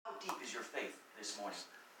deep is your faith this morning?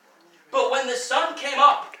 But when the sun came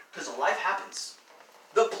up, because life happens,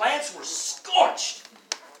 the plants were scorched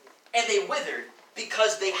and they withered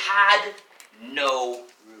because they had no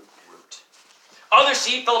root. Other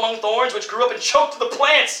seed fell among thorns, which grew up and choked the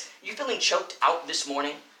plants. You feeling choked out this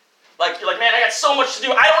morning? Like you're like, man, I got so much to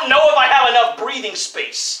do. I don't know if I have enough breathing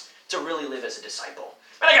space to really live as a disciple.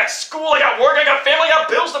 Man, I got school, I got work, I got family, I got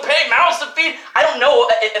bills to pay, mouths to feed. I don't know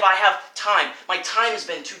if I have time. My time has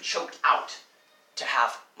been too choked out to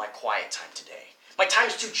have my quiet time today. My time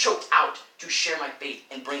is too choked out to share my faith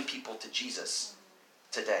and bring people to Jesus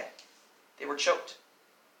today. They were choked.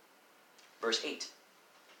 Verse 8.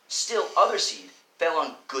 Still other seed fell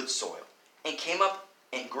on good soil and came up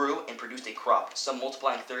and grew and produced a crop, some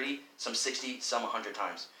multiplying 30, some 60, some 100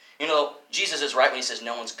 times. You know, Jesus is right when he says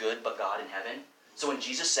no one's good but God in heaven. So when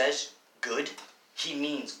Jesus says good, he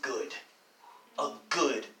means good. A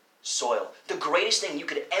good soil. The greatest thing you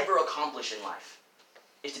could ever accomplish in life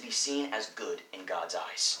is to be seen as good in God's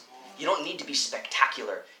eyes. You don't need to be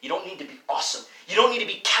spectacular. You don't need to be awesome. You don't need to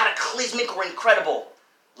be cataclysmic or incredible.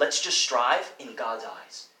 Let's just strive in God's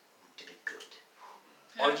eyes to be good.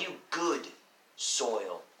 Are you good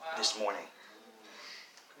soil this morning?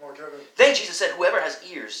 Come on, Kevin. Then Jesus said, whoever has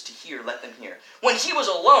ears to hear, let them hear. When he was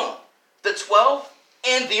alone, the 12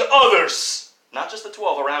 and the others, not just the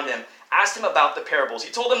 12 around him, asked him about the parables.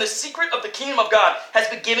 He told them the secret of the kingdom of God has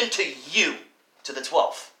been given to you, to the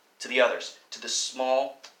 12, to the others, to the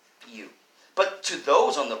small few. But to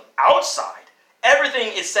those on the outside,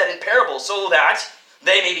 everything is said in parables so that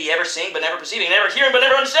they may be ever seeing but never perceiving, never hearing but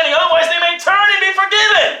never understanding. Otherwise they may turn and be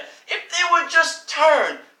forgiven. If they would just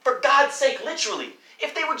turn, for God's sake, literally,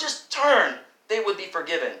 if they would just turn, they would be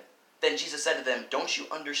forgiven. Then Jesus said to them, don't you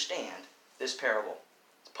understand this parable?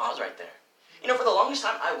 Let's pause right there. You know, for the longest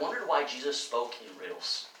time, I wondered why Jesus spoke in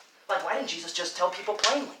riddles. Like, why didn't Jesus just tell people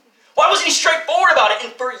plainly? Why wasn't he straightforward about it?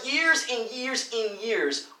 And for years and years and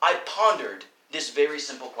years, I pondered this very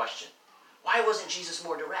simple question. Why wasn't Jesus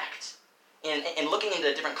more direct? And looking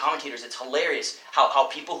into different commentators, it's hilarious how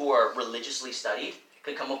people who are religiously studied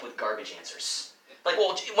could come up with garbage answers. Like,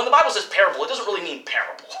 well, when the Bible says parable, it doesn't really mean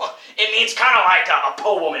parable. It means kind of like a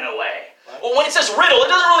poem in a way. Well, when it says riddle, it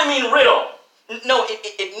doesn't really mean riddle. No,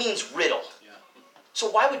 it means riddle. Yeah. So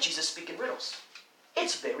why would Jesus speak in riddles?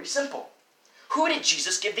 It's very simple. Who did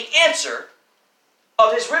Jesus give the answer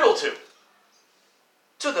of his riddle to?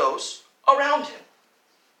 To those around him.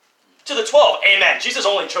 To the 12. Amen. Jesus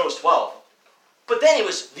only chose 12. But then it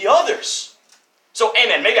was the others. So,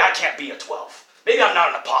 amen, maybe I can't be a 12. Maybe I'm not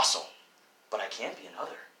an apostle. But I can be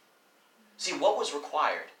another. See, what was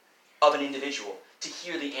required of an individual to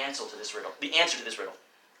hear the answer to this riddle? The answer to this riddle.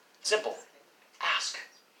 Simple. Ask.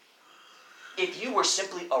 If you were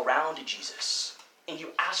simply around Jesus and you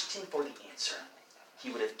asked him for the answer, he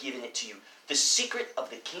would have given it to you. The secret of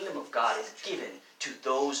the kingdom of God is given to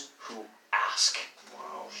those who ask.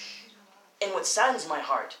 Wow. And what saddens my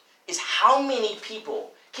heart is how many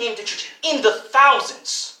people came to church in the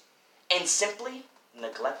thousands and simply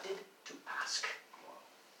neglected to ask.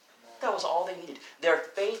 That was all they needed. Their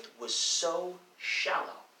faith was so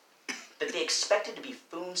shallow that they expected to be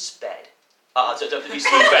spoon-fed. To be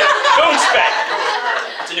spoon-fed. Spoon-fed.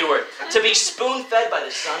 That's a new word. To be spoon-fed by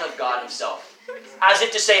the Son of God himself. As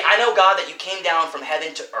if to say, I know, God, that you came down from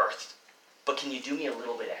heaven to earth, but can you do me a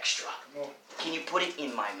little bit extra? Can you put it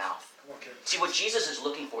in my mouth? See, what Jesus is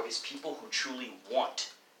looking for is people who truly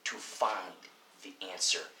want to find the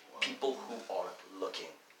answer. People who are looking.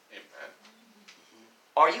 Amen.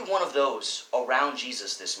 Are you one of those around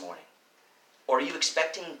Jesus this morning? Or are you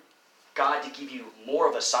expecting God to give you more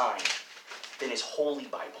of a sign than his holy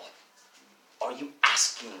Bible? Are you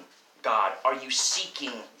asking God? Are you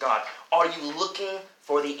seeking God? Are you looking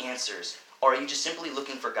for the answers? Or are you just simply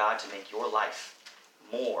looking for God to make your life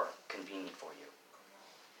more convenient for you?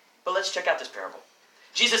 But let's check out this parable.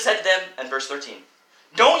 Jesus said to them in verse 13,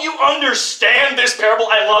 don't you understand this parable?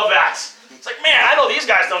 I love that. It's like, man, I know these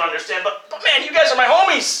guys don't understand, but man, you guys are my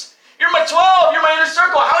homies. You're my 12. You're my inner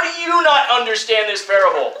circle. How do you not understand this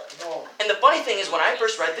parable? No. And the funny thing is, when I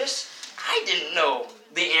first read this, I didn't know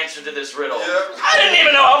the answer to this riddle. Yeah. I didn't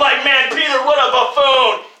even know. I'm like, man, Peter, what a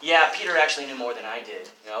buffoon. Yeah, Peter actually knew more than I did.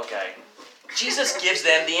 Okay. Jesus gives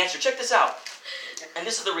them the answer. Check this out. And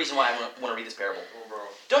this is the reason why I want to read this parable.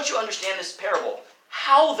 Don't you understand this parable?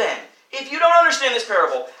 How then? If you don't understand this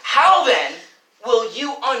parable, how then will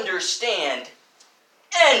you understand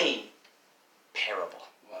any parable?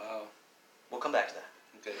 Wow. We'll come back to that.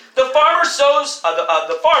 Okay. The farmer sows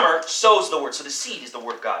the word. So the seed is the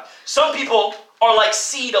word of God. Some people are like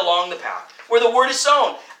seed along the path, where the word is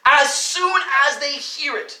sown. As soon as they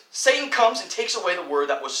hear it, Satan comes and takes away the word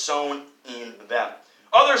that was sown in them.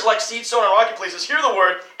 Others, like seed sown on rocky places, hear the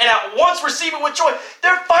word and at once receive it with joy.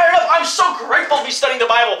 They're fired up. I'm so grateful to be studying the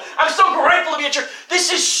Bible. I'm so grateful to be at church.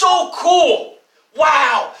 This is so cool.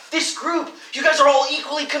 Wow, this group, you guys are all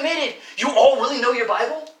equally committed. You all really know your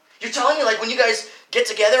Bible? You're telling me, like, when you guys get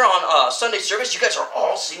together on Sunday service, you guys are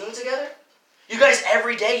all singing together? You guys,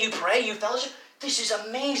 every day, you pray, you fellowship? This is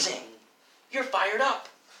amazing. You're fired up.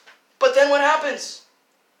 But then what happens?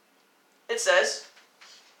 It says,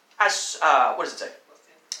 what does it say?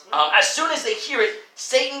 As soon as they hear it,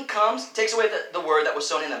 Satan comes, takes away the word that was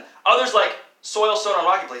sown in them. Others, like soil sown on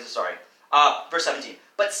rocky places, verse 17.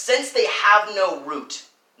 But since they have no root,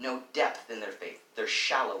 no depth in their faith, they're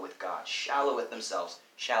shallow with God, shallow with themselves,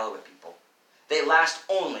 shallow with people. They last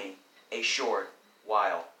only a short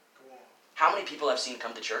while. How many people I've seen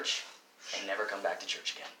come to church and never come back to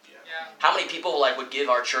church again? Yeah. How many people would give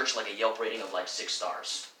our church a Yelp rating of 6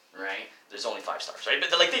 stars, right? There's only 5 stars, right?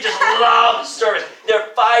 But they just love service. They're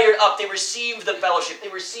fired up. They receive the fellowship. They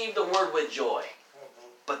receive the word with joy.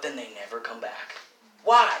 But then they never come back.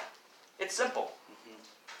 Why? It's simple.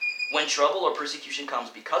 When trouble or persecution comes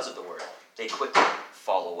because of the word, they quickly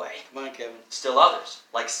fall away. Come on, Kevin. Still others,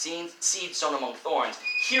 like seed sown among thorns,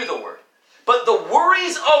 hear the word. But the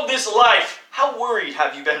worries of this life, how worried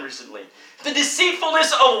have you been recently? The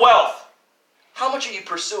deceitfulness of wealth. How much are you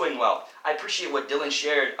pursuing wealth? I appreciate what Dylan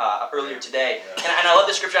shared earlier today. And I love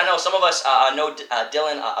the scripture. I know some of us know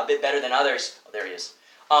Dylan a bit better than others. Oh, there he is.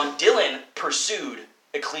 Dylan pursued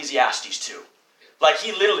Ecclesiastes 2.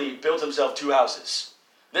 He literally built himself 2 houses.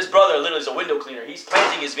 This brother literally is a window cleaner. He's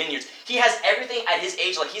planting his vineyards. He has everything at his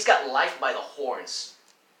age. He's got life by the horns.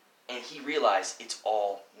 And he realized it's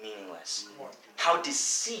all meaningless. How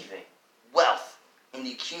deceiving wealth and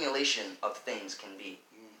the accumulation of things can be.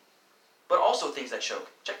 But also things that choke.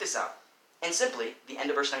 Check this out. And simply, the end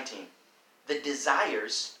of verse 19. The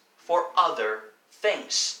desires for other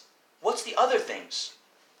things. What's the other things?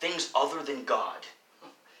 Things other than God.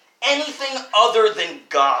 Anything other than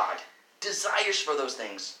God. Desires for those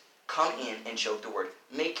things come in and choke the word,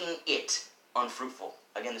 making it unfruitful.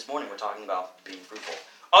 Again, this morning we're talking about being fruitful.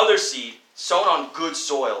 Other seed, sown on good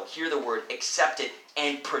soil, hear the word, accept it,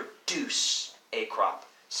 and produce a crop.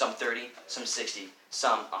 Some 30, some 60,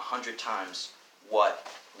 some 100 times what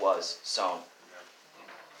was sown.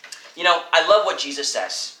 I love what Jesus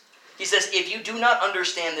says. He says, if you do not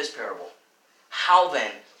understand this parable, how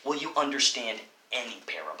then will you understand any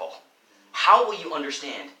parable? How will you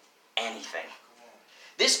understand anything?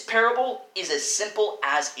 This parable is as simple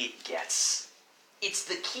as it gets. It's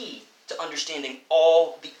the key to understanding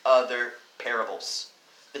all the other parables.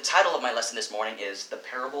 The title of my lesson this morning is The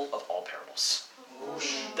Parable of All Parables.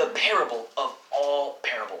 The parable of all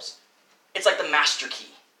parables. It's like the master key.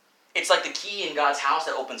 It's like the key in God's house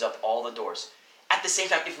that opens up all the doors. At the same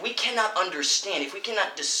time, if we cannot understand, if we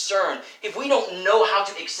cannot discern, if we don't know how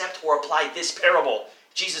to accept or apply this parable,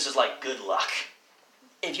 Jesus is like, good luck.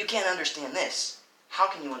 If you can't understand this, how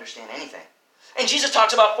can you understand anything? And Jesus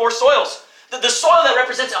talks about 4 soils. The soil that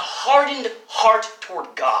represents a hardened heart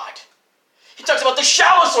toward God. He talks about the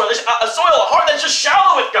shallow soil, a heart that's just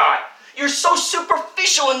shallow with God. You're so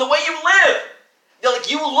superficial in the way you live.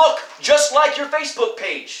 You look just like your Facebook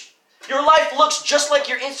page. Your life looks just like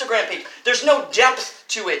your Instagram page. There's no depth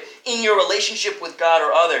to it in your relationship with God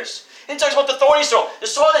or others. And he talks about the thorny soil, the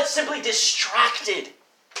soil that's simply distracted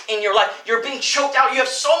in your life. You're being choked out. You have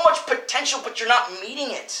so much potential, but you're not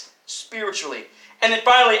meeting it spiritually. And then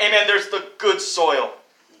finally, amen, there's the good soil.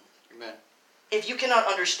 Amen. If you cannot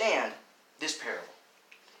understand this parable,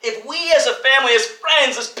 if we as a family, as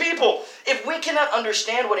friends, as people, if we cannot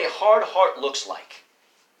understand what a hard heart looks like,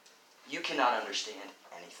 you cannot understand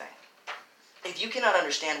anything. If you cannot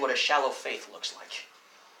understand what a shallow faith looks like,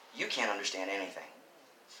 you can't understand anything.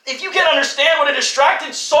 If you can't understand what a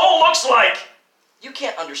distracted soul looks like, you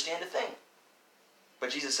can't understand a thing.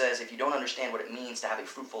 But Jesus says, if you don't understand what it means to have a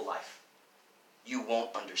fruitful life, you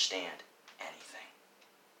won't understand anything.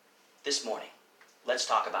 This morning, let's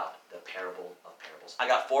talk about the parable of parables. I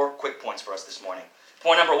got 4 quick points for us this morning.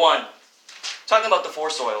 Point number 1, talking about the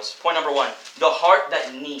 4 soils. Point number 1, the heart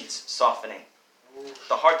that needs softening.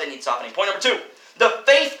 The heart that needs softening. Point number 2, the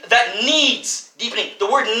faith that needs deepening.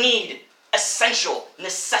 The word need, essential,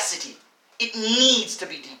 necessity. It needs to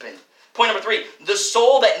be deepened. Point number 3, the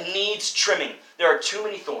soul that needs trimming. There are too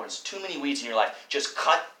many thorns, too many weeds in your life. Just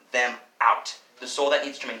cut them out. The soul that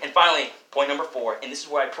needs trimming. And finally, point number 4, and this is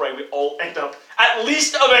where I pray we all end up, at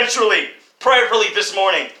least eventually, prayerfully this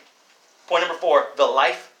morning. Point number 4, the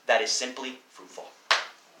life that is simply fruitful.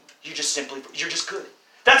 You're just good.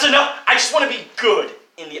 That's enough. I just want to be good.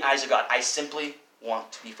 in the eyes of God. I simply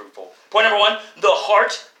want to be fruitful. Point number 1, the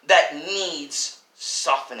heart that needs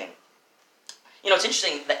softening. You know, it's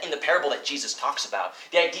interesting that in the parable that Jesus talks about,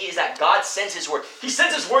 the idea is that God sends his word. He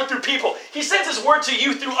sends his word through people. He sends his word to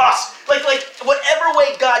you through us. Like whatever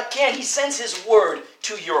way God can, he sends his word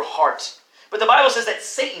to your heart. But the Bible says that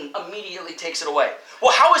Satan immediately takes it away.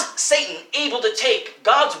 Well, how is Satan able to take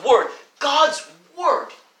God's word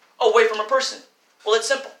away from a person? Well, it's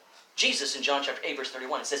simple. Jesus in John chapter 8, verse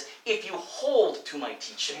 31, it says, if you hold to my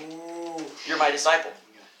teaching, you're my disciple.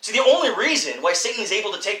 See, the only reason why Satan is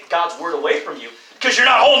able to take God's word away from you, because you're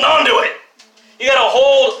not holding on to it. You got to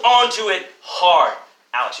hold on to it hard.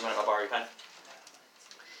 Alex, you mind if I borrow your pen?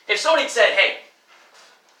 If somebody said, hey,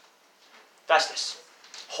 Festus,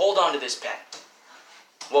 hold on to this pen,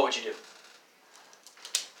 what would you do?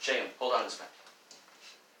 Shayum, hold on to this pen.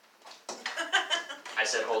 I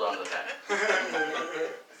said hold on to the pen.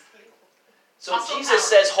 So Muscle Jesus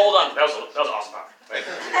power. says hold on. That was awesome power. Right?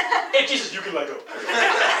 If Jesus, you can let go.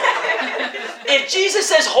 If Jesus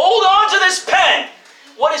says hold on to this pen,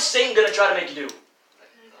 what is Satan going to try to make you do?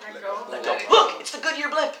 Let go. Look, it's the Goodyear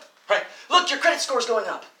blimp. Right? Look, your credit score is going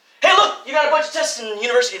up. Hey, look, you got a bunch of tests in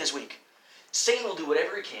university this week. Satan will do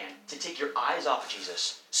whatever he can to take your eyes off of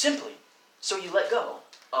Jesus, simply so you let go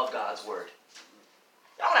of God's word.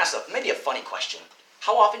 I want to ask maybe a funny question.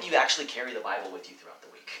 How often do you actually carry the Bible with you throughout the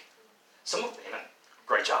week? Amen.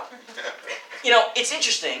 Great job. You know, it's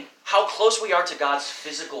interesting how close we are to God's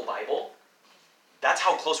physical Bible. That's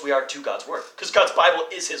how close we are to God's word, because God's Bible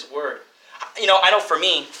is his word. You know, I know for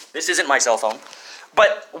me, this isn't my cell phone,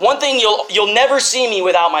 but one thing you'll never see me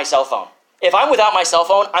without my cell phone. If I'm without my cell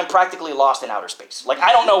phone, I'm practically lost in outer space. Like,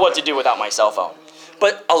 I don't know what to do without my cell phone.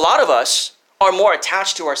 But a lot of us are more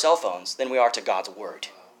attached to our cell phones than we are to God's word.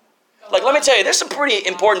 Like, let me tell you, there's some pretty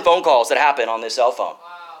important phone calls that happen on this cell phone.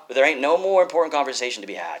 But there ain't no more important conversation to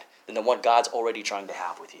be had than the one God's already trying to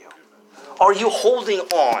have with you. Are you holding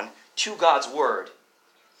on to God's word?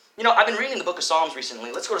 You know, I've been reading the book of Psalms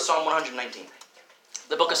recently. Let's go to Psalm 119.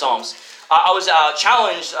 The book of Psalms. I was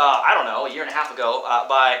challenged, a year and a half ago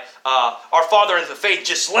by our father in the faith,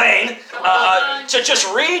 Ghislaine, to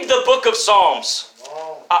just read the book of Psalms.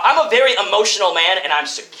 I'm a very emotional man, and I'm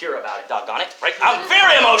secure about it, doggone it, right? I'm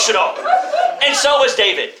very emotional. And so was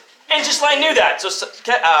David. And Ghislaine knew that. So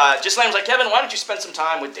Ghislaine was like, Kevin, why don't you spend some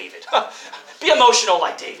time with David? Be emotional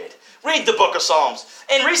like David. Read the book of Psalms.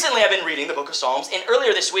 And recently I've been reading the book of Psalms. And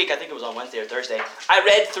earlier this week, I think it was on Wednesday or Thursday, I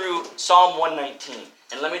read through Psalm 119.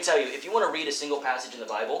 And let me tell you, if you want to read a single passage in the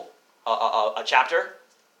Bible, a chapter,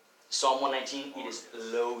 Psalm 119, it is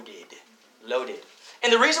loaded. Loaded.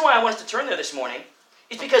 And the reason why I want us to turn there this morning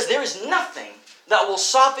is because there is nothing that will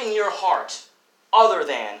soften your heart other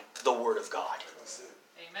than the Word of God.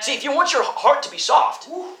 Amen. See, if you want your heart to be soft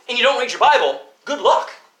and you don't read your Bible, good luck.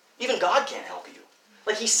 Even God can't help you.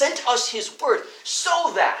 Like, he sent us his word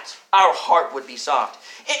so that our heart would be soft.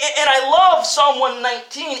 And I love Psalm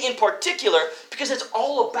 119 in particular because it's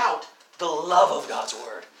all about the love of God's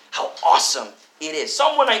word. How awesome it is.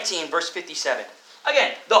 Psalm 119, verse 57.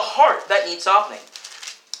 Again, the heart that needs softening.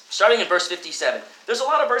 Starting in verse 57. There's a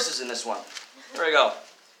lot of verses in this one. Here we go.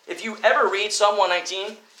 If you ever read Psalm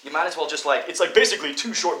 119, you might as well just it's like basically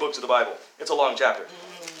 2 short books of the Bible. It's a long chapter.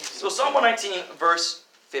 So Psalm 119, verse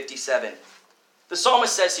 57. The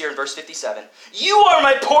psalmist says here in verse 57, "You are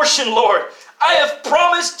my portion, Lord. I have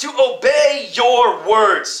promised to obey your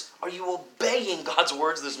words." Are you obeying God's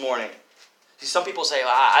words this morning? See, some people say,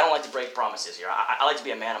 I don't like to break promises here. I like to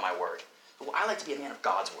be a man of my word. Well, I like to be a man of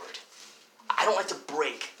God's word. I don't like to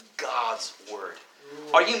break God's word.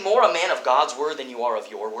 Are you more a man of God's word than you are of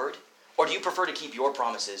your word? Or do you prefer to keep your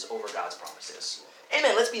promises over God's promises?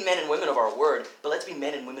 Amen. Let's be men and women of our word, but let's be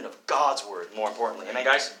men and women of God's word, more importantly. Amen,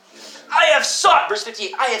 guys? I have sought, verse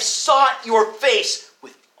 58, I have sought your face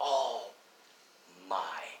with all my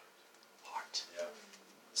heart. Yeah.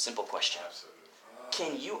 Simple question. Absolutely.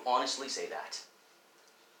 Can you honestly say that?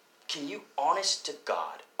 Can you, honest to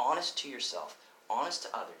God, honest to yourself, honest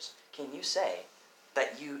to others, can you say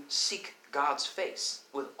that you seek God's face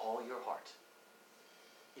with all your heart?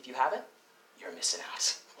 If you haven't, you're missing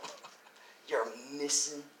out. You're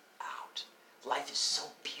missing out. Life is so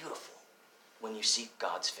beautiful when you seek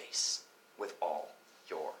God's face with all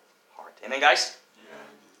your heart. Amen, guys? Yeah.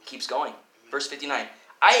 Keeps going. Verse 59.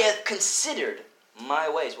 I have considered my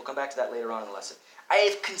ways. We'll come back to that later on in the lesson. I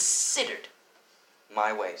have considered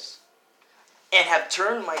my ways and have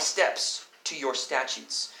turned my steps to your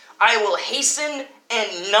statutes. I will hasten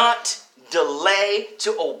and not delay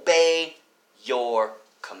to obey your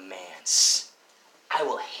commands. I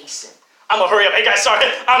will hasten. I'm going to hurry up. Hey guys, sorry,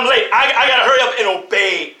 I'm late. I got to hurry up and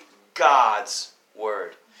obey God's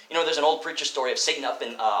word. You know, there's an old preacher story of Satan not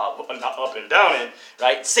up and down in,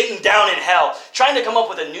 right? Satan down in hell, trying to come up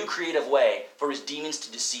with a new creative way for his demons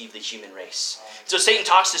to deceive the human race. So Satan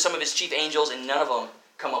talks to some of his chief angels, and none of them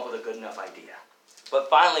come up with a good enough idea. But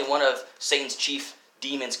finally, one of Satan's chief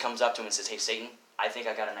demons comes up to him and says, hey, Satan, I think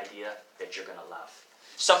I got an idea that you're going to love.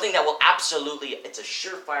 Something that will it's a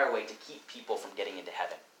surefire way to keep people from getting into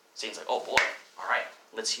heaven. Satan's like, oh boy, all right,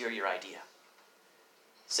 let's hear your idea.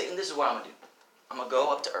 Satan, this is what I'm going to do. I'm going to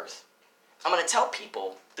go up to earth. I'm going to tell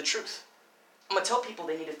people the truth. I'm going to tell people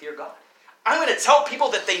they need to fear God. I'm going to tell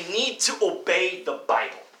people that they need to obey the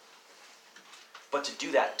Bible. But to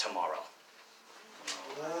do that tomorrow.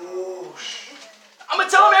 I'm going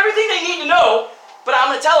to tell them everything they need to know, but I'm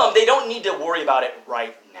going to tell them they don't need to worry about it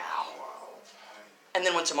right now. And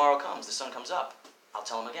then when tomorrow comes, the sun comes up, I'll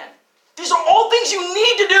tell them again. These are all things you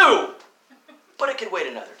need to do, but it can wait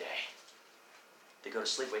another day. They go to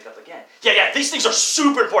sleep, wake up again. Yeah, these things are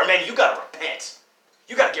super important, man. You got to repent.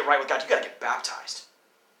 You got to get right with God. You got to get baptized.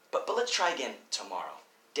 But let's try again tomorrow.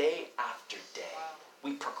 Day after day,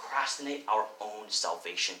 we procrastinate our own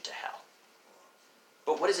salvation to hell.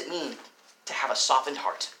 But what does it mean to have a softened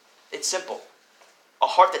heart? It's simple. A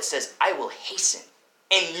heart that says, I will hasten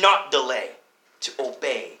and not delay to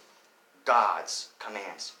obey God's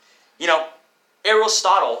commands. You know,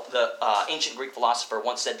 Aristotle, the ancient Greek philosopher,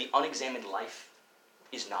 once said, the unexamined life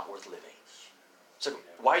is not worth living. So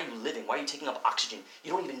why are you living? Why are you taking up oxygen?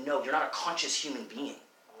 You don't even know. You're not a conscious human being.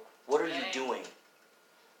 What are you doing?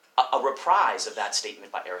 A reprise of that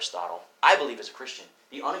statement by Aristotle, I believe as a Christian,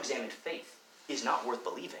 the unexamined faith is not worth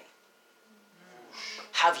believing.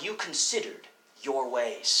 Have you considered your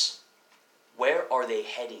ways? Where are they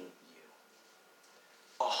heading you?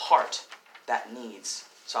 A heart that needs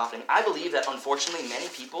softening. I believe that unfortunately many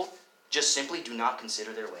people just simply do not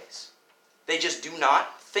consider their ways. They just do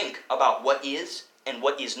not think about what is and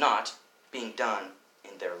what is not being done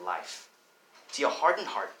in their life. See, a hardened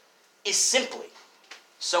heart is simply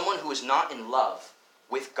someone who is not in love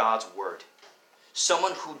with God's word.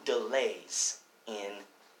 Someone who delays in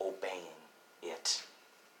obeying it.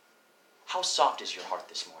 How soft is your heart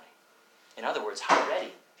this morning? In other words, how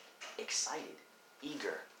ready, excited,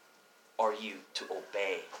 eager are you to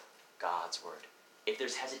obey God's word? If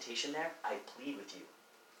there's hesitation there, I plead with you.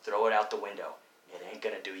 Throw it out the window. It ain't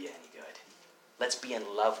going to do you any good. Let's be in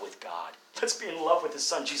love with God. Let's be in love with His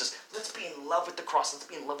Son, Jesus. Let's be in love with the cross. Let's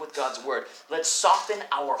be in love with God's word. Let's soften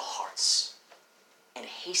our hearts and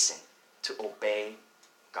hasten to obey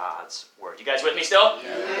God's word. You guys with me still?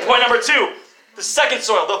 Yeah. Point number 2, the second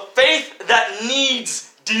soil, the faith that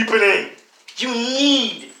needs deepening. You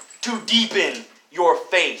need to deepen your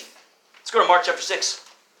faith. Let's go to Mark chapter 6.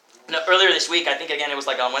 Now, earlier this week, I think again it was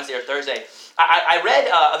like on Wednesday or Thursday, I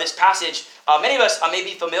read this passage. Many of us may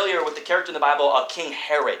be familiar with the character in the Bible, King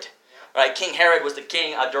Herod. Right? King Herod was the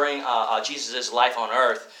king during Jesus' life on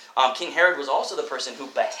earth. King Herod was also the person who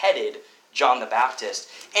beheaded John the Baptist.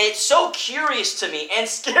 And it's so curious to me and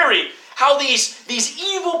scary how these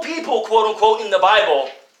evil people, quote unquote, in the Bible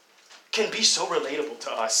can be so relatable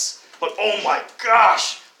to us. But oh my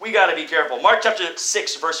gosh, we got to be careful. Mark chapter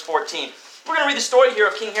 6, verse 14. We're going to read the story here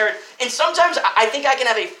of King Herod. And sometimes I think I can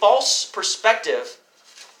have a false perspective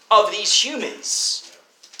of these humans.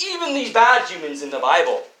 Even these bad humans in the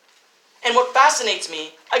Bible. And what fascinates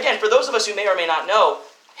me, again, for those of us who may or may not know,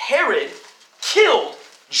 Herod killed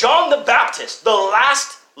John the Baptist, the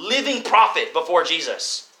last living prophet before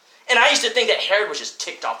Jesus. And I used to think that Herod was just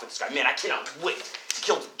ticked off with this guy. Man, I cannot wait to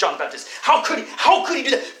kill John the Baptist. How could he do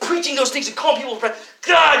that? Preaching those things and calling people to pray.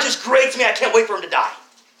 God, it just grates me. I can't wait for him to die.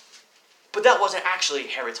 But that wasn't actually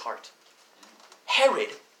Herod's heart.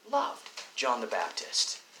 Herod loved John the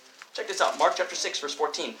Baptist. Check this out, Mark chapter 6, verse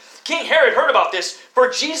 14. King Herod heard about this, for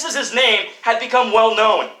Jesus' name had become well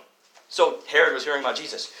known. So Herod was hearing about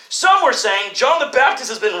Jesus. Some were saying, John the Baptist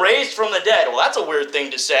has been raised from the dead. Well, that's a weird thing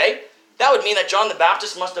to say. That would mean that John the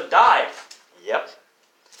Baptist must have died. Yep.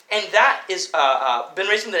 And that is been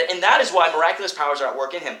raised from the dead. And that is why miraculous powers are at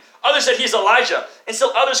work in him. Others said he's Elijah. And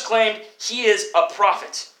still others claimed he is a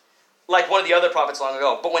prophet, like one of the other prophets long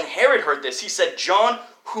ago. But when Herod heard this, he said, John,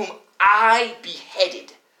 whom I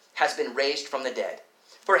beheaded, has been raised from the dead.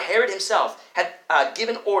 For Herod himself had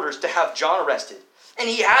given orders to have John arrested. And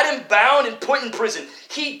he had him bound and put in prison.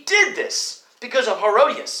 He did this because of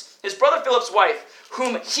Herodias, his brother Philip's wife,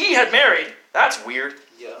 whom he had married. That's weird.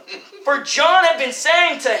 Yeah. For John had been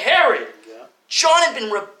saying to Herod, John had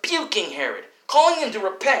been rebuking Herod, calling him to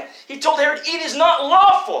repent. He told Herod, it is not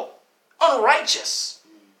lawful, unrighteous,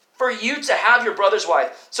 for you to have your brother's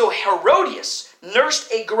wife. So Herodias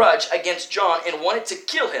nursed a grudge against John and wanted to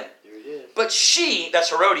kill him. But she, that's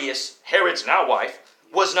Herodias, Herod's now wife,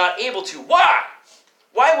 was not able to. Why?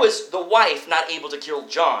 Why was the wife not able to kill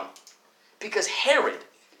John? Because Herod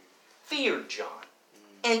feared John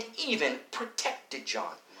and even protected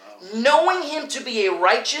John, knowing him to be a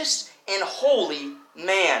righteous and holy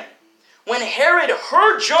man. When Herod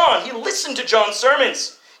heard John, he listened to John's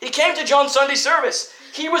sermons. He came to John's Sunday service.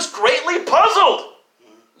 He was greatly puzzled,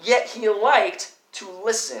 yet he liked to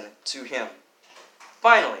listen to him.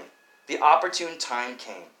 Finally, the opportune time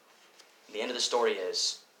came. The end of the story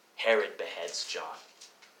is Herod beheads John.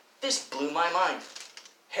 This blew my mind.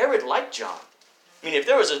 Herod liked John. I mean, if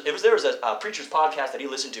there was a preacher's podcast that he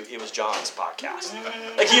listened to, it was John's podcast.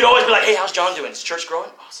 Like, he'd always be like, hey, how's John doing? Is church growing?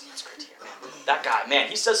 Awesome, that's great to hear, man. That guy, man,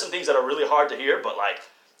 he says some things that are really hard to hear, but like,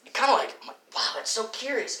 kind of like, I'm like, wow, that's so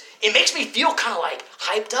curious. It makes me feel kind of like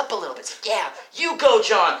hyped up a little bit. It's like, yeah, you go,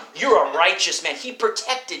 John. You're a righteous man. He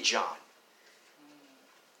protected John.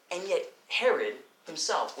 And yet, Herod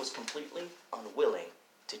himself was completely unwilling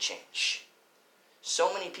to change.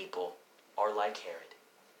 So many people are like Herod.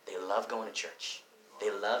 They love going to church.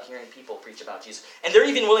 They love hearing people preach about Jesus. And they're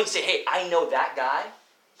even willing to say, hey, I know that guy.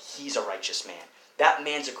 He's a righteous man. That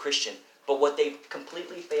man's a Christian. But what they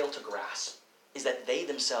completely fail to grasp is that they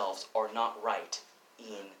themselves are not right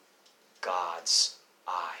in God's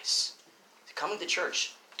eyes. Coming to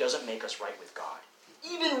church doesn't make us right with God.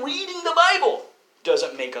 Even reading the Bible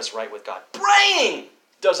doesn't make us right with God. Praying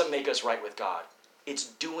doesn't make us right with God. It's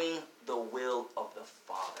doing the will of the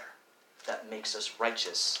Father that makes us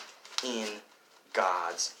righteous in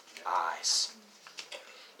God's eyes.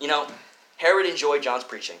 You know, Herod enjoyed John's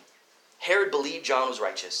preaching. Herod believed John was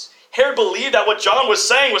righteous. Herod believed that what John was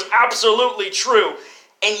saying was absolutely true.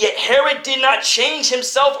 And yet Herod did not change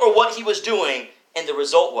himself or what he was doing. And the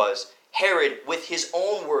result was Herod, with his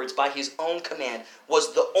own words, by his own command,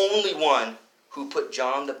 was the only one who put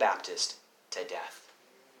John the Baptist to death.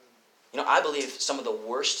 You know, I believe some of the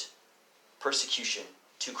worst persecution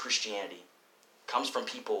to Christianity comes from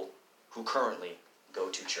people who currently go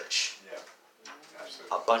to church. Yeah,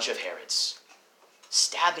 absolutely. A bunch of Herods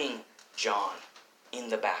stabbing John in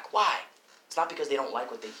the back. Why? It's not because they don't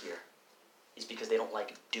like what they hear. It's because they don't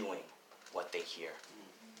like doing what they hear.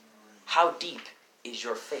 How deep is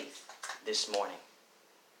your faith this morning?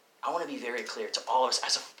 I want to be very clear to all of us.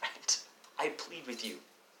 As a friend, I plead with you.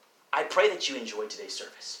 I pray that you enjoyed today's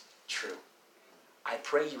service. True. I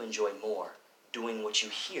pray you enjoy more doing what you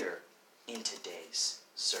hear in today's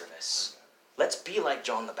service. Let's be like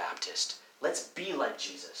John the Baptist. Let's be like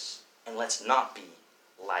Jesus. And let's not be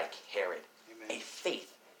like Herod. Amen. A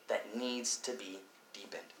faith that needs to be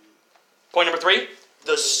deepened. Point number 3,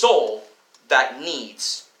 the soul that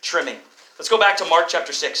needs trimming. Let's go back to Mark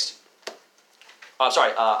chapter 6. Was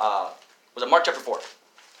it Mark chapter 4?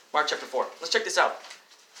 Mark chapter 4. Let's check this out.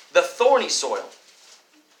 The thorny soil.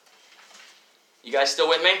 You guys still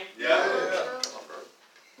with me? Yeah.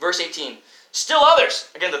 Verse 18. Still others.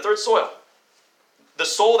 Again, the third soil. The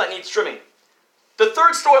soul that needs trimming. The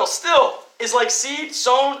third soil still is like seed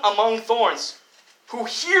sown among thorns, who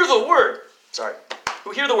hear the word.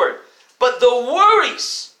 But the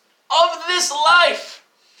worries of this life,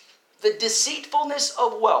 the deceitfulness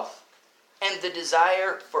of wealth, and the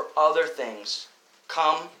desire for other things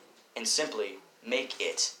come and simply make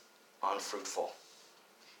it unfruitful.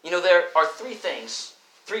 You know, there are 3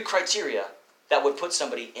 criteria that would put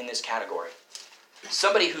somebody in this category.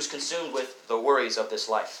 Somebody who's consumed with the worries of this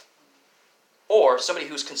life. Or somebody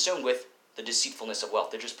who's consumed with the deceitfulness of wealth.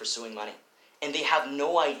 They're just pursuing money. And they have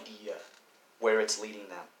no idea where it's leading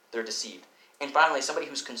them. They're deceived. And finally, somebody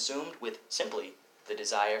who's consumed with simply the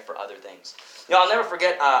desire for other things. You know, I'll never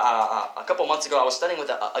forget, a couple months ago, I was studying with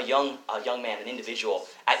a young man, an individual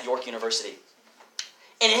at York University.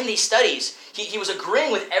 And in these studies, he was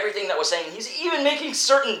agreeing with everything that was saying. He's even making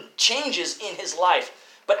certain changes in his life.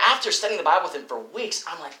 But after studying the Bible with him for weeks,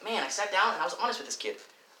 I'm like, man, I sat down and I was honest with this kid.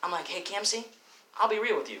 I'm like, hey, Kamsi, I'll be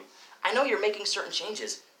real with you. I know you're making certain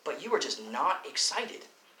changes, but you are just not excited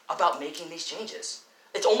about making these changes.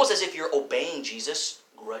 It's almost as if you're obeying Jesus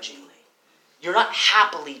grudgingly. You're not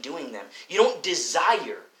happily doing them. You don't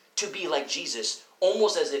desire to be like Jesus,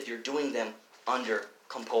 almost as if you're doing them under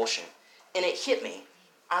compulsion. And it hit me.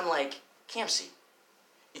 I'm like, Kamsi,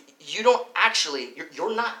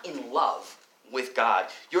 you're not in love with God.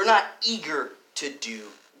 You're not eager to do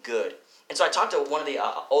good. And so I talked to one of the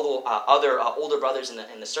other older brothers in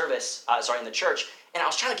the church, and I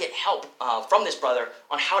was trying to get help from this brother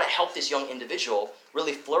on how to help this young individual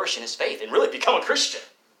really flourish in his faith and really become a Christian.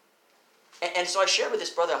 And so I shared with this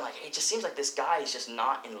brother, I'm like, hey, it just seems like this guy is just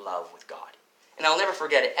not in love with God. And I'll never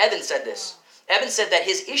forget it. Evan said this. Evan said that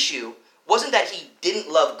his issue wasn't that he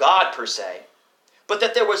didn't love God per se, but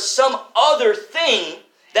that there was some other thing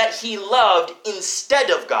that he loved instead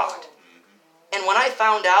of God. And when I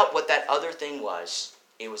found out what that other thing was,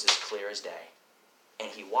 it was as clear as day. And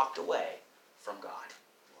he walked away from God.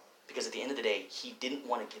 Because at the end of the day, he didn't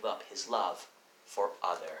want to give up his love for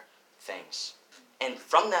other things. And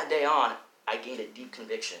from that day on, I gained a deep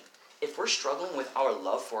conviction. If we're struggling with our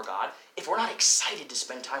love for God, if we're not excited to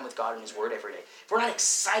spend time with God in his word every day, if we're not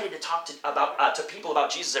excited to talk to people about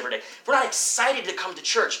Jesus every day, if we're not excited to come to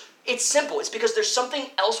church, it's simple. It's because there's something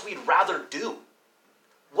else we'd rather do.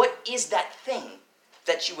 What is that thing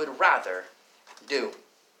that you would rather do?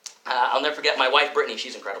 I'll never forget my wife, Brittany.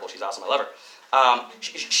 She's incredible. She's awesome. I love her.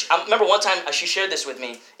 I remember one time she shared this with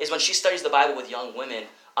me, is when she studies the Bible with young women,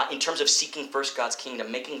 in terms of seeking first God's kingdom,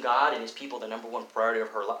 making God and his people the number one priority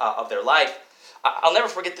of their life. I'll never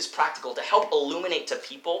forget this practical to help illuminate to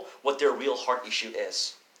people what their real heart issue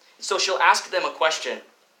is. So she'll ask them a question.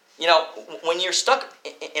 You know, when you're stuck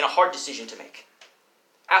in a hard decision to make,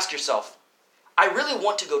 ask yourself, I really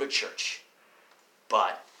want to go to church,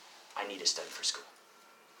 but I need to study for school.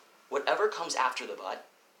 Whatever comes after the but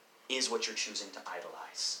is what you're choosing to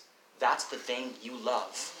idolize. That's the thing you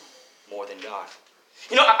love more than God.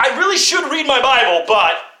 You know, I really should read my Bible,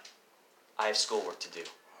 but I have schoolwork to do.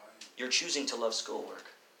 You're choosing to love schoolwork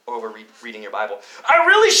over reading your Bible. I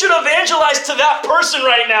really should evangelize to that person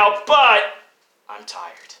right now, but I'm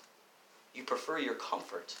tired. You prefer your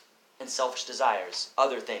comfort and selfish desires,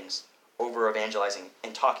 other things, over evangelizing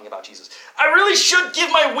and talking about Jesus. I really should give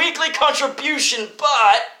my weekly contribution,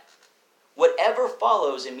 but whatever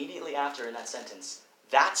follows immediately after in that sentence,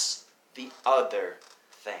 that's the other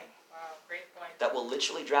thing. Wow, great point. That will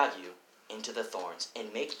literally drag you into the thorns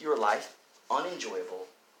and make your life unenjoyable,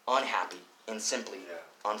 unhappy, and simply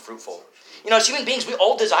unfruitful. You know, as human beings, we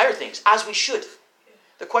all desire things, as we should.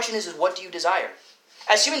 The question is what do you desire?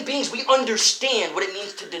 As human beings, we understand what it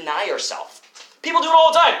means to deny ourselves. People do it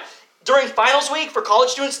all the time. During finals week for college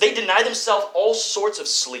students, they deny themselves all sorts of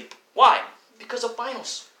sleep. Why? Because of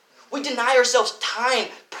finals. We deny ourselves time,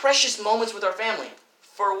 precious moments with our family,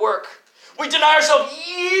 for work. We deny ourselves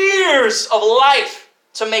years of life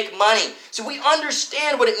to make money. So we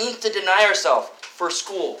understand what it means to deny ourselves for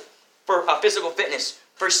school, for physical fitness,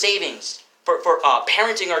 for savings, for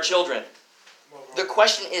parenting our children. The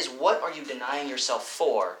question is, what are you denying yourself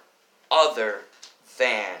for other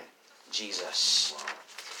than Jesus?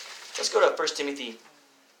 Let's go to 1 Timothy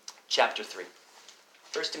chapter 3.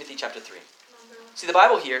 1 Timothy chapter 3. See, the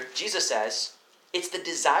Bible here, Jesus says, it's the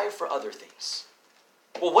desire for other things.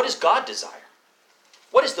 Well, what does God desire?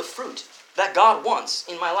 What is the fruit that God wants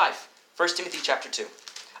in my life? 1 Timothy chapter 2.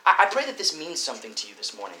 I pray that this means something to you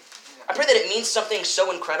this morning. I pray that it means something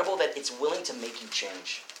so incredible that it's willing to make you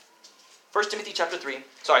change. 1 Timothy chapter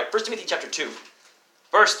 2,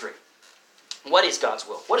 verse 3. What is God's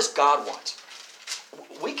will? What does God want?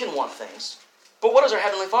 We can want things, but what does our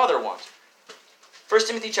Heavenly Father want? 1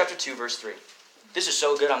 Timothy chapter 2, verse 3. This is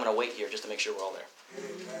so good, I'm going to wait here just to make sure we're all there.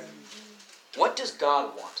 Amen. What does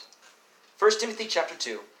God want? 1 Timothy chapter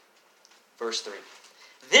 2, verse 3.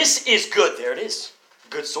 This is good. There it is.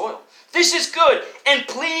 Good soil. This is good and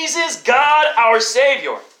pleases God our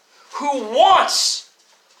Savior, who wants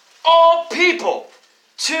all people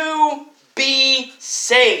to be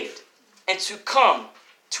saved and to come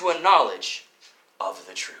to a knowledge of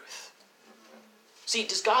the truth. See,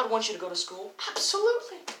 does God want you to go to school?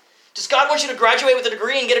 Absolutely. Does God want you to graduate with a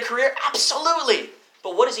degree and get a career? Absolutely.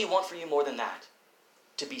 But what does he want for you more than that?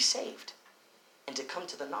 To be saved and to come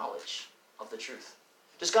to the knowledge of the truth.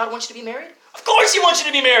 Does God want you to be married? Of course he wants you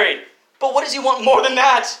to be married. But what does he want more than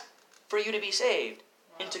that? For you to be saved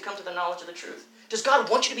and to come to the knowledge of the truth. Does God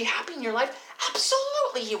want you to be happy in your life?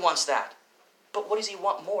 Absolutely he wants that. But what does he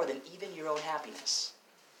want more than even your own happiness?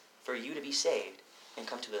 For you to be saved and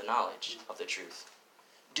come to the knowledge of the truth.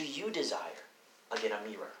 Do you desire, again a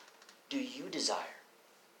mirror, do you desire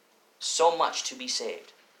so much to be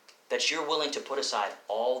saved that you're willing to put aside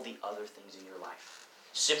all the other things in your life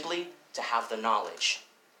simply to have the knowledge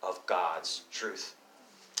of God's truth?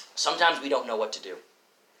 Sometimes we don't know what to do.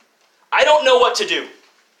 I don't know what to do.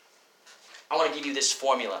 I want to give you this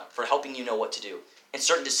formula for helping you know what to do in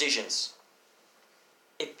certain decisions.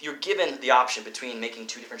 If you're given the option between making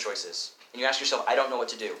two different choices, and you ask yourself, I don't know what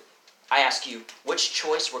to do, I ask you, which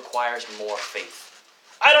choice requires more faith?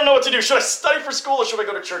 I don't know what to do. Should I study for school or should I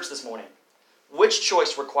go to church this morning? Which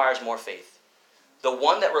choice requires more faith? The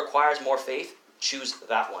one that requires more faith, choose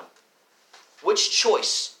that one. Which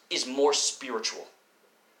choice is more spiritual?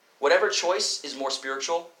 Whatever choice is more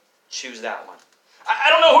spiritual, choose that one.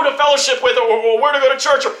 I don't know who to fellowship with or where to go to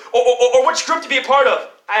church or which group to be a part of.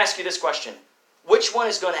 I ask you this question. Which one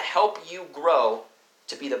is going to help you grow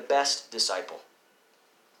to be the best disciple?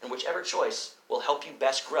 And whichever choice will help you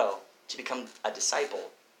best grow to become a disciple,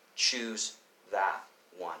 choose that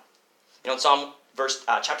one. In Psalm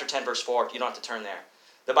chapter 10, verse 4, you don't have to turn there.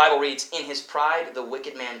 The Bible reads, "In his pride, the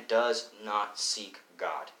wicked man does not seek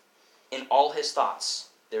God. In all his thoughts,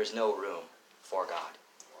 there is no room for God."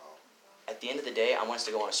 At the end of the day, I want us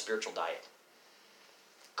to go on a spiritual diet.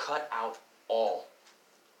 Cut out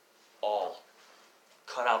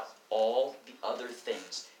cut out all the other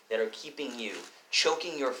things that are keeping you,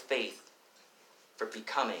 choking your faith for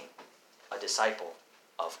becoming a disciple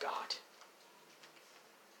of God.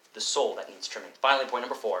 The soul that needs trimming. Finally, point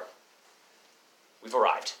number 4. We've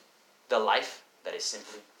arrived. The life that is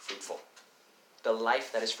simply fruitful. The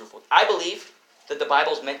life that is fruitful. I believe that the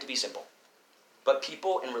Bible is meant to be simple. But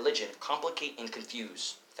people in religion complicate and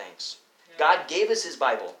confuse things. God gave us his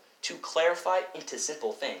Bible to clarify into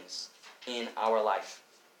simple things in our life.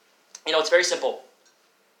 It's very simple.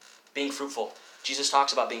 Being fruitful. Jesus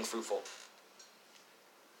talks about being fruitful.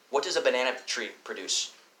 What does a banana tree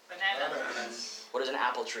produce? Bananas. What does an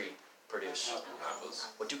apple tree produce? Apples.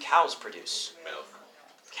 What do cows produce? Milk.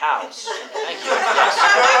 Cows. Thank you. Yes.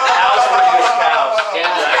 Cows produce cows.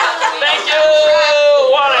 Thank you,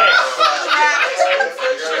 Wally.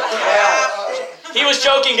 He was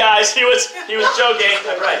joking, guys. He was joking.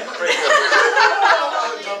 Right. Pretty good.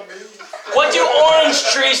 What do orange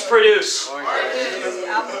trees produce?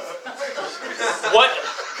 What?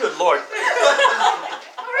 Good Lord.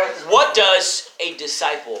 What does a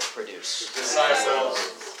disciple produce? Disciples.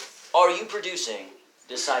 Are you producing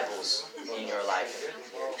disciples in your life?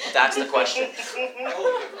 That's the question.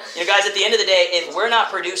 Guys, at the end of the day, if we're not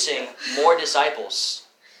producing more disciples,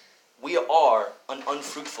 we are an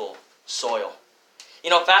unfruitful soil.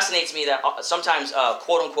 It fascinates me that sometimes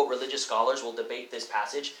quote-unquote religious scholars will debate this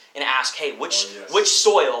passage and ask, hey, which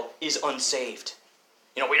soil is unsaved?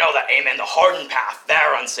 We know that, amen, the hardened path,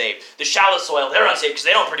 they're unsaved. The shallow soil, they're unsaved because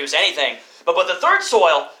they don't produce anything. But the third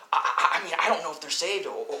soil, I don't know if they're saved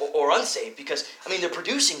or unsaved because, they're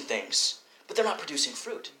producing things, but they're not producing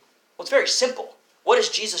fruit. Well, it's very simple. What does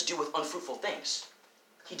Jesus do with unfruitful things?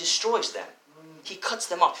 He destroys them. He cuts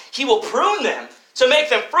them off. He will prune them to make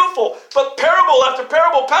them fruitful. But parable after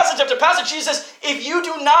parable, passage after passage, Jesus says, if you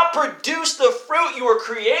do not produce the fruit you were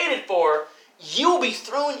created for, you will be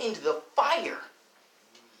thrown into the fire.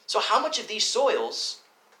 So how much of these soils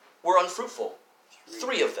were unfruitful?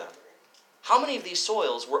 3 of them. How many of these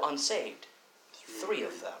soils were unsaved? 3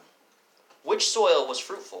 of them. Which soil was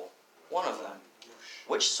fruitful? 1 of them.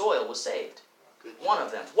 Which soil was saved? 1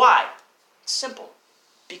 of them. Why? It's simple.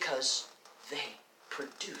 Because they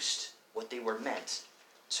produced what they were meant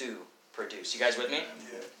to produce. You guys with me?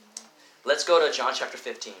 Yeah. Let's go to John chapter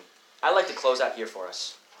 15. I'd like to close out here for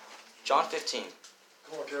us. John 15.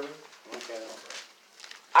 Come on, Kevin. Okay.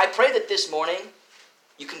 I pray that this morning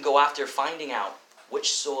you can go after finding out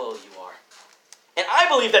which soil you are. And I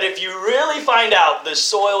believe that if you really find out the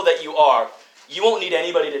soil that you are, you won't need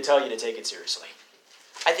anybody to tell you to take it seriously.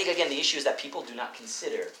 I think, again, the issue is that people do not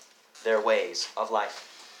consider their ways of life.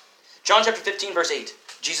 John chapter 15, verse 8.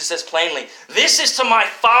 Jesus says plainly, "This is to my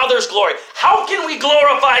Father's glory." How can we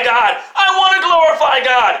glorify God? I want to glorify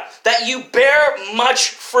God. That you bear much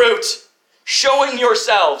fruit, showing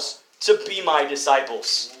yourselves to be my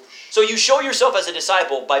disciples. So you show yourself as a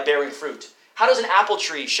disciple by bearing fruit. How does an apple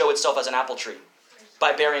tree show itself as an apple tree?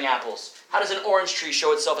 By bearing apples. How does an orange tree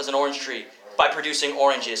show itself as an orange tree? By producing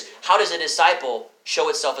oranges. How does a disciple show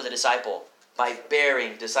itself as a disciple? By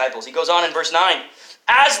bearing disciples. He goes on in verse 9.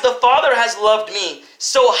 "As the Father has loved me,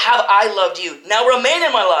 so have I loved you. Now remain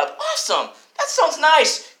in my love." Awesome. That sounds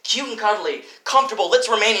nice. Cute and cuddly. Comfortable. Let's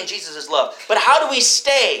remain in Jesus' love. But how do we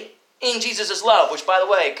stay in Jesus' love? Which, by the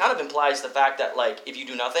way, kind of implies the fact that, if you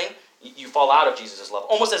do nothing, you fall out of Jesus' love.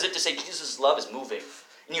 Almost as if to say Jesus' love is moving.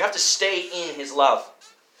 And you have to stay in his love.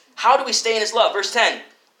 How do we stay in his love? Verse 10.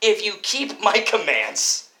 "If you keep my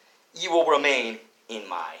commands, you will remain in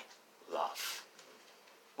my love."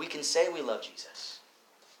 We can say we love Jesus,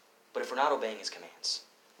 but if we're not obeying his commands,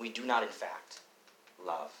 we do not, in fact,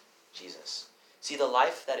 love Jesus. See, the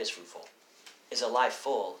life that is fruitful is a life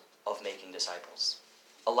full of making disciples.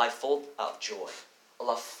 A life full of joy. A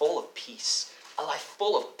life full of peace. A life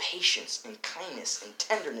full of patience and kindness and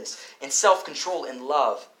tenderness and self-control and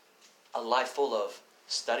love. A life full of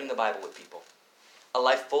studying the Bible with people. A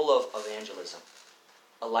life full of evangelism.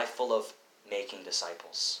 A life full of making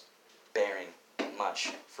disciples. Bearing much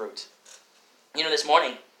fruit. This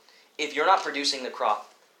morning, if you're not producing the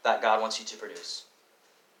crop that God wants you to produce,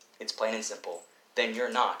 it's plain and simple, then you're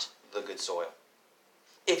not the good soil.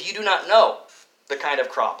 If you do not know the kind of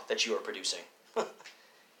crop that you are producing.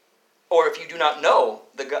 Or if you do not know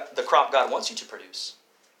the crop God wants you to produce,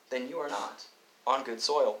 then you are not on good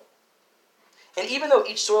soil. And even though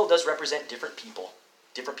each soil does represent different people,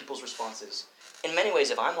 different people's responses, in many ways,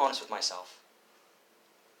 if I'm honest with myself,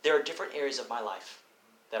 there are different areas of my life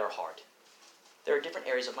that are hard. There are different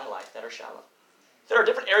areas of my life that are shallow. There are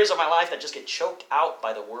different areas of my life that just get choked out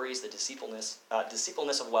by the worries, the deceitfulness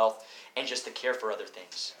of wealth, and just the care for other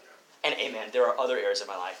things. And amen, there are other areas of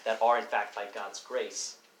my life that are, in fact, by God's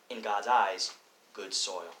grace, in God's eyes, good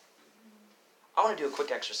soil. I want to do a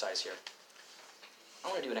quick exercise here. I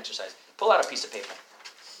want to do an exercise. Pull out a piece of paper.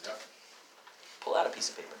 Yep. Pull out a piece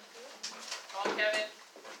of paper. Come on, Kevin.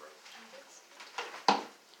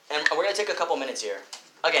 And we're going to take a couple minutes here.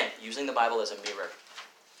 Again, using the Bible as a mirror.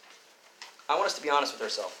 I want us to be honest with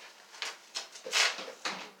ourselves.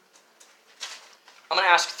 I'm going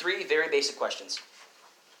to ask 3 very basic questions.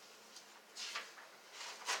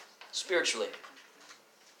 Spiritually.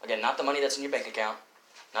 Again, not the money that's in your bank account.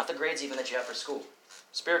 Not the grades even that you have for school.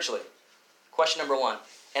 Spiritually. Question number 1.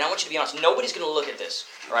 And I want you to be honest. Nobody's going to look at this.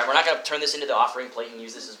 All right? We're not going to turn this into the offering plate and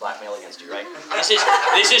use this as blackmail against you, right?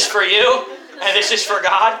 This is for you, and this is for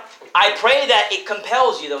God. I pray that it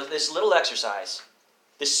compels you, though, this little exercise,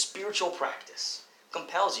 this spiritual practice,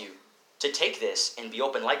 compels you to take this and be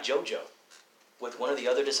open like Jojo with one of the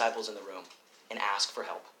other disciples in the room and ask for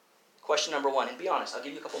help. Question number 1, and be honest. I'll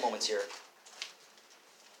give you a couple moments here.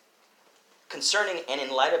 Concerning and in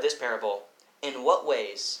light of this parable, in what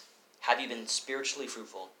ways have you been spiritually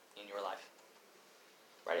fruitful in your life?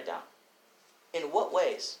 Write it down. In what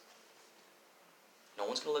ways? No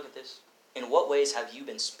one's going to look at this. In what ways have you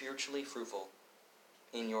been spiritually fruitful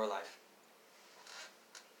in your life?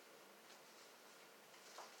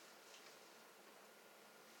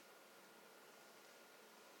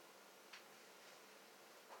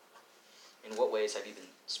 In what ways have you been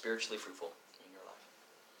spiritually fruitful in your life?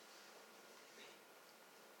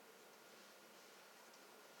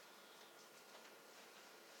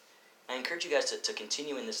 I encourage you guys to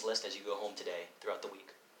continue in this list as you go home today, throughout the week.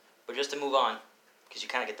 But just to move on, because you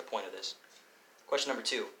kind of get the point of this. Question number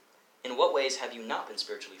 2. In what ways have you not been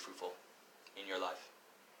spiritually fruitful in your life?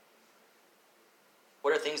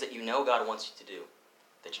 What are things that you know God wants you to do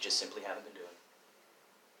that you just simply haven't been doing?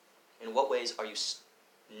 In what ways are you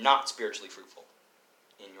not spiritually fruitful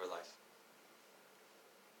in your life?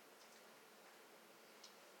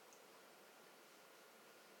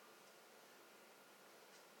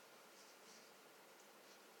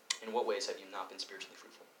 In what ways have you not been spiritually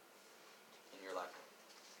fruitful in your life?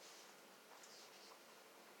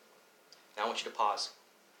 Now I want you to pause.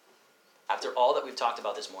 After all that we've talked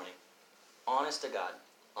about this morning, honest to God,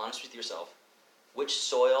 honest with yourself, which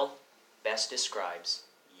soil best describes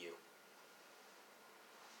you?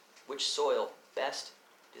 Which soil best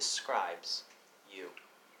describes you?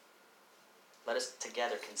 Let us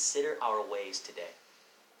together consider our ways today.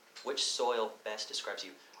 Which soil best describes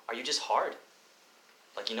you? Are you just hard?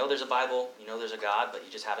 Like, you know there's a Bible, you know there's a God, but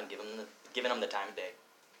you just haven't given him the time of day.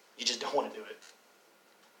 You just don't want to do it.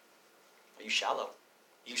 Are you shallow?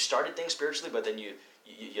 You started things spiritually, but then you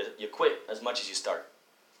quit as much as you start.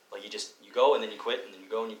 Like you go and then you quit, and then you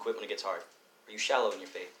go and you quit when it gets hard. Are you shallow in your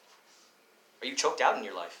faith? Are you choked out in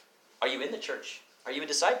your life? Are you in the church? Are you a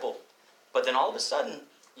disciple? But then all of a sudden,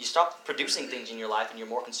 you stop producing things in your life and you're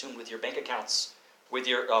more consumed with your bank accounts, with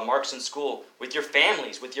your marks in school, with your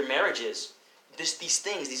families, with your marriages.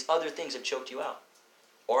 These other things have choked you out.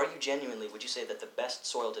 Or are you genuinely, would you say that the best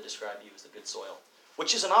soil to describe you is the good soil?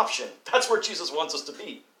 Which is an option. That's where Jesus wants us to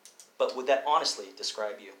be. But would that honestly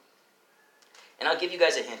describe you? And I'll give you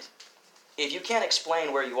guys a hint. If you can't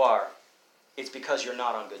explain where you are, it's because you're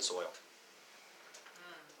not on good soil.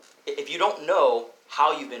 If you don't know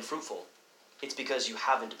how you've been fruitful, it's because you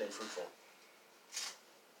haven't been fruitful.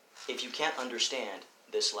 If you can't understand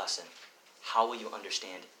this lesson, how will you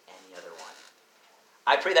understand any other one?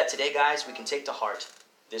 I pray that today, guys, we can take to heart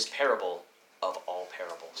this parable of all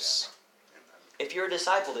parables. Yeah. If you're a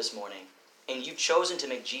disciple this morning, and you've chosen to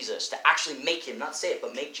make Jesus, to actually make him, not say it,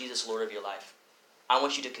 but make Jesus Lord of your life, I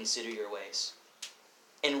want you to consider your ways.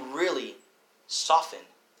 And really soften,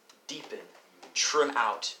 deepen, trim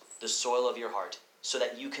out the soil of your heart so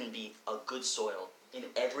that you can be a good soil in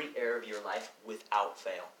every area of your life without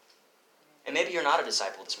fail. And maybe you're not a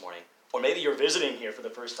disciple this morning, or maybe you're visiting here for the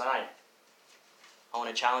first time. I want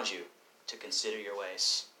to challenge you to consider your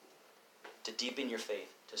ways, to deepen your faith,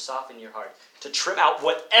 to soften your heart, to trim out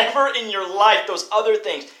whatever in your life, those other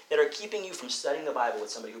things that are keeping you from studying the Bible with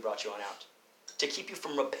somebody who brought you on out, to keep you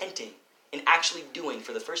from repenting and actually doing,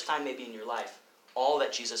 for the first time maybe in your life, all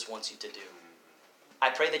that Jesus wants you to do. I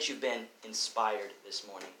pray that you've been inspired this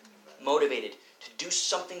morning, motivated to do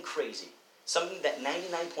something crazy, something that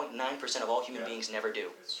 99.9% of all human beings never do.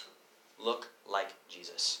 Look like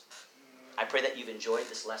Jesus. I pray that you've enjoyed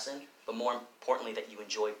this lesson, but more importantly, that you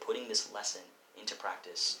enjoy putting this lesson into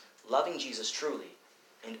practice, loving Jesus truly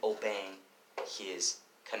and obeying his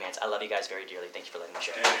commands. I love you guys very dearly. Thank you for letting me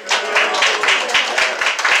share.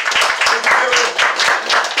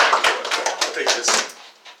 I'll take this.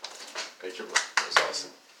 Thank you, bro. That was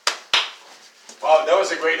awesome. Wow, that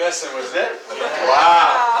was a great lesson, wasn't it?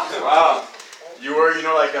 Wow. You were,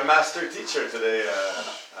 like a master teacher today,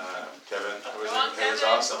 Kevin. It was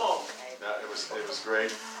awesome. Yeah, it was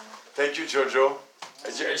great. Thank you, Jojo.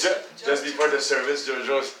 Just before the service,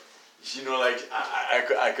 Jojo,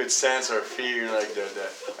 I could sense or feel like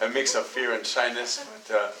a mix of fear and shyness.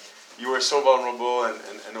 But you were so vulnerable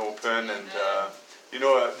and open, and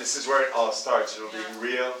this is where it all starts. Being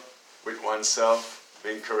real with oneself,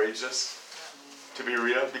 being courageous to be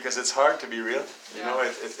real, because it's hard to be real.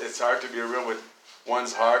 It's hard to be real with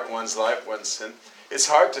one's heart, one's life, one's sin. It's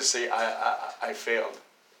hard to say I failed.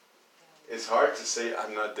 It's hard to say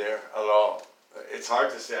I'm not there at all. It's hard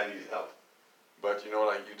to say I need help. But you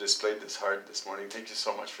displayed this heart this morning. Thank you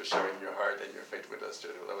so much for sharing your heart and your faith with us,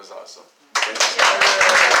 Jojo. That was awesome.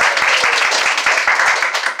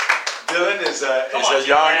 Dylan is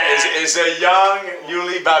a young,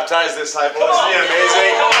 newly baptized disciple. Isn't he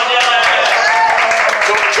amazing?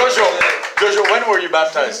 So, Jojo, when were you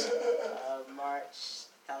baptized? March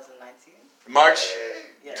 2019. March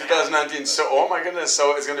Yeah. 2019. So, oh my goodness.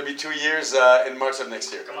 So it's going to be 2 years in March of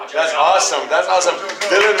next year. That's awesome. That's awesome.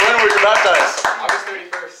 Dylan, when were you baptized? August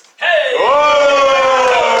 31st. Hey!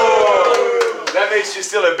 Oh! That makes you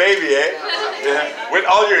still a baby, eh? Yeah. With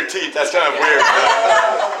all your teeth. That's kind of weird.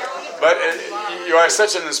 But you are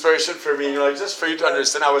such an inspiration for me. Just for you to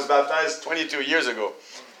understand, I was baptized 22 years ago.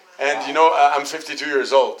 And I'm 52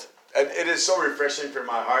 years old. And it is so refreshing for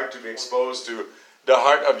my heart to be exposed to the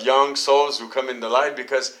heart of young souls who come in the light,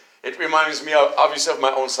 because it reminds me obviously of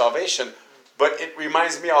my own salvation, but it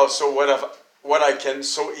reminds me also what I can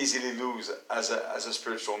so easily lose as a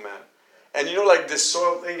spiritual man. And this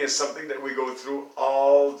soil thing is something that we go through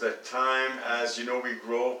all the time as we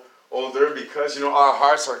grow older, because our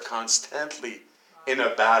hearts are constantly in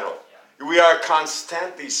a battle. We are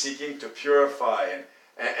constantly seeking to purify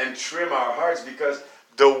and trim our hearts, because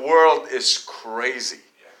the world is crazy.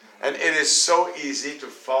 And it is so easy to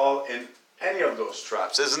fall in any of those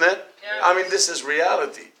traps, isn't it? Yeah. I mean, this is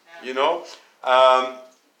reality,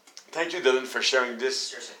 Thank you, Dylan, for sharing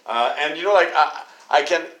this. And I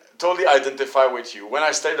can totally identify with you. When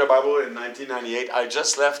I studied the Bible in 1998, I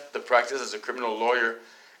just left the practice as a criminal lawyer,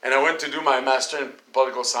 and I went to do my master in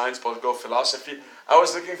political science, political philosophy. I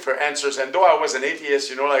was looking for answers, and though I was an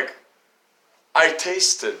atheist, I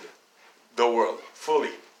tasted the world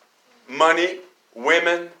fully. Money,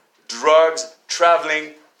 women, drugs,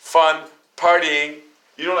 traveling, fun, partying.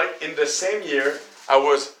 In the same year, I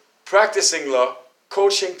was practicing law,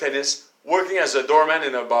 coaching tennis, working as a doorman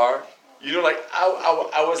in a bar.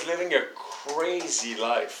 I was living a crazy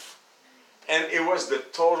life. And it was the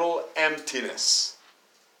total emptiness.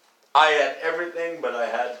 I had everything, but I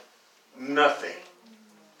had nothing.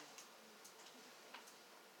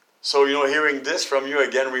 So, hearing this from you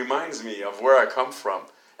again reminds me of where I come from,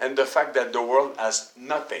 and the fact that the world has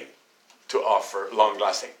nothing to offer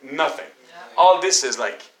long-lasting. Nothing. All this is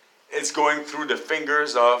it's going through the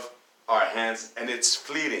fingers of our hands, and it's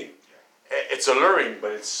fleeting. It's alluring,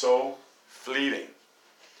 but it's so fleeting.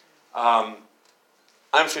 I'm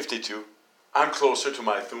 52. I'm closer to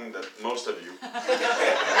my tomb than most of you.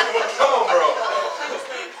 Come on, bro.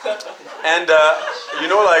 And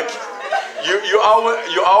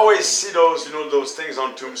you always see those things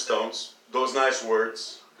on tombstones, those nice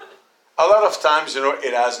words. A lot of times,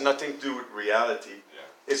 it has nothing to do with reality.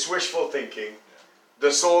 It's wishful thinking.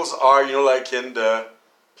 The souls are, in the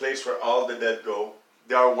place where all the dead go.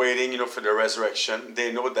 They are waiting, for the resurrection.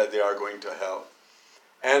 They know that they are going to hell.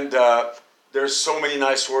 And there's so many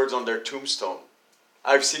nice words on their tombstone.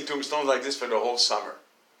 I've seen tombstones like this for the whole summer.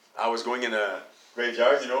 I was going in a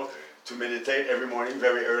graveyard, to meditate every morning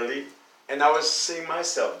very early. And I was seeing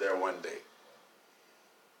myself there one day.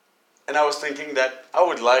 And I was thinking that I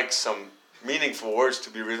would like some meaningful words to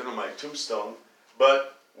be written on my tombstone,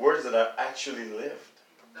 but words that I actually lived.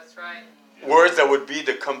 That's right. Words that would be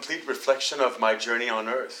the complete reflection of my journey on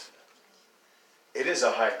earth. It is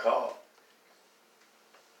a high call.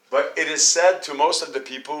 But it is said to most of the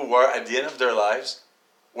people who are at the end of their lives,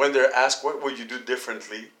 when they're asked, what would you do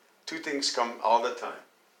differently? Two things come all the time.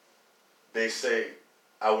 They say,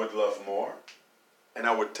 I would love more, and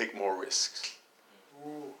I would take more risks.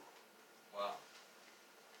 Wow.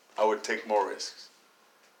 I would take more risks.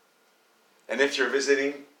 And if you're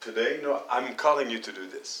visiting today, I'm calling you to do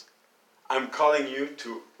this. I'm calling you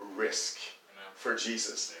to risk for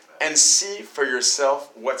Jesus. And see for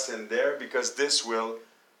yourself what's in there, because this will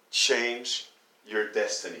change your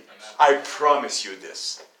destiny. I promise you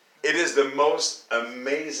this. It is the most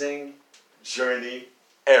amazing journey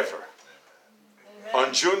ever.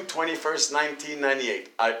 On June 21st, 1998,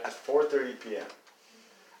 at 4:30 p.m.,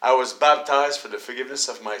 I was baptized for the forgiveness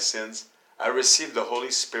of my sins. I received the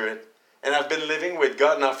Holy Spirit, and I've been living with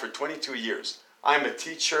God now for 22 years. I'm a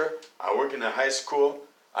teacher. I work in a high school.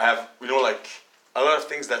 I have, like a lot of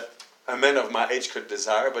things that a man of my age could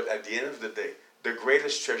desire, but at the end of the day, the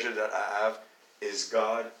greatest treasure that I have is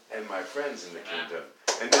God and my friends in the kingdom.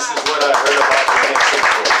 And this is what I heard about the next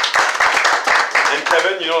intro. And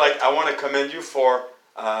Kevin, I want to commend you for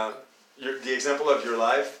the example of your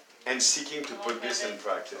life and seeking to put this in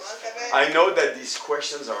practice. I know that these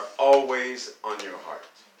questions are always on your heart.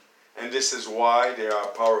 And this is why they are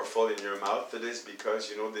powerful in your mouth. It is because,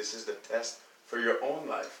 this is the test for your own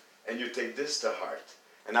life. And you take this to heart.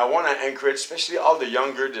 And I want to encourage, especially all the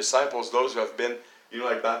younger disciples, those who have been,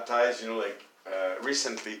 baptized,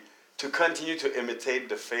 recently, to continue to imitate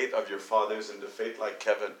the faith of your fathers and the faith like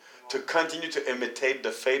Kevin. To continue to imitate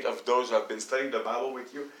the faith of those who have been studying the Bible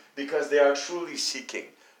with you, because they are truly seeking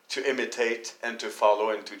to imitate and to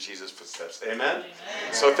follow into Jesus' footsteps. Amen? Amen?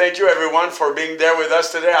 So thank you everyone for being there with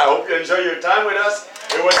us today. I hope you enjoy your time with us.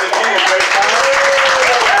 It was indeed a great time.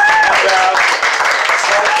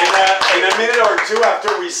 So in a minute or two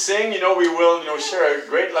after we sing, we will share a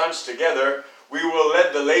great lunch together. We will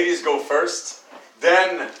let the ladies go first,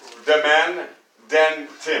 then the men, then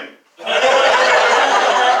Tim.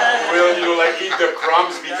 Will eat the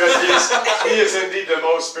crumbs, because he is indeed the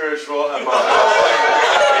most spiritual among us.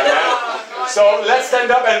 Amen. So let's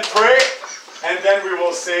stand up and pray, and then we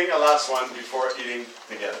will sing a last one before eating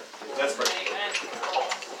together. Let's pray.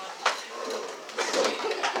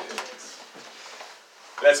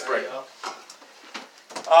 Let's pray.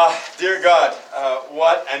 Dear God,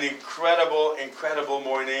 what an incredible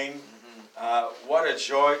morning. What a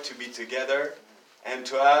joy to be together and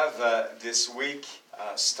to have this week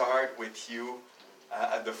start with you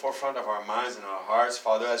at the forefront of our minds and our hearts,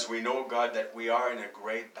 Father, as we know, God, that we are in a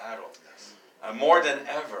great battle. More than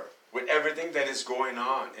ever, with everything that is going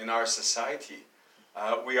on in our society,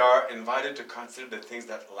 we are invited to consider the things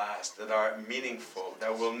that last, that are meaningful,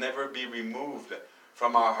 that will never be removed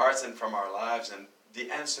from our hearts and from our lives. And the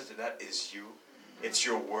answer to that is you. It's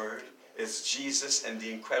your word. It's Jesus and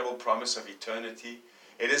the incredible promise of eternity.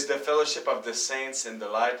 It is the fellowship of the saints in the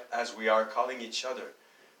light, as we are calling each other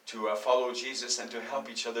to follow Jesus and to help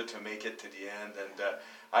each other to make it to the end. And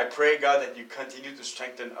I pray, God, that you continue to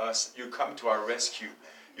strengthen us. You come to our rescue.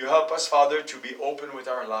 You help us, Father, to be open with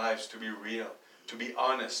our lives, to be real, to be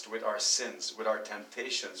honest with our sins, with our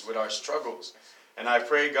temptations, with our struggles. And I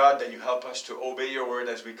pray, God, that you help us to obey your word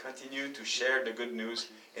as we continue to share the good news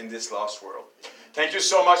in this lost world. Thank you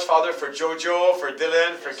so much, Father, for Jojo, for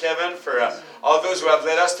Dylan, for Kevin, for all those who have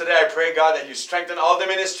led us today. I pray, God, that you strengthen all the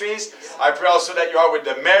ministries. I pray also that you are with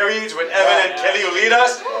the marrieds, with Evan and Kelly who lead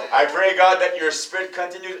us. I pray, God, that your Spirit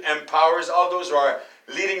continues empowers all those who are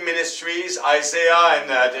leading ministries, Isaiah and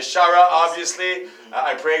Deshara, obviously.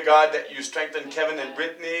 I pray, God, that you strengthen Kevin and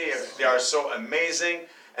Brittany. They are so amazing.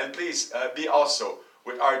 And please be also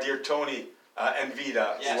with our dear Tony and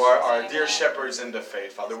Vida, who are our dear shepherds in the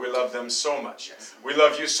faith. Father, we love them so much. We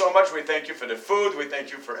love you so much. We thank you for the food. We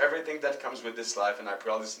thank you for everything that comes with this life. And I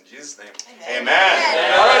pray all this in Jesus' name. Amen.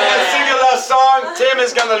 Amen. All right, let's sing a last song. Tim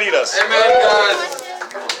is going to lead us. Amen, guys.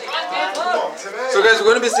 So guys, we're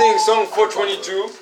going to be singing song 422.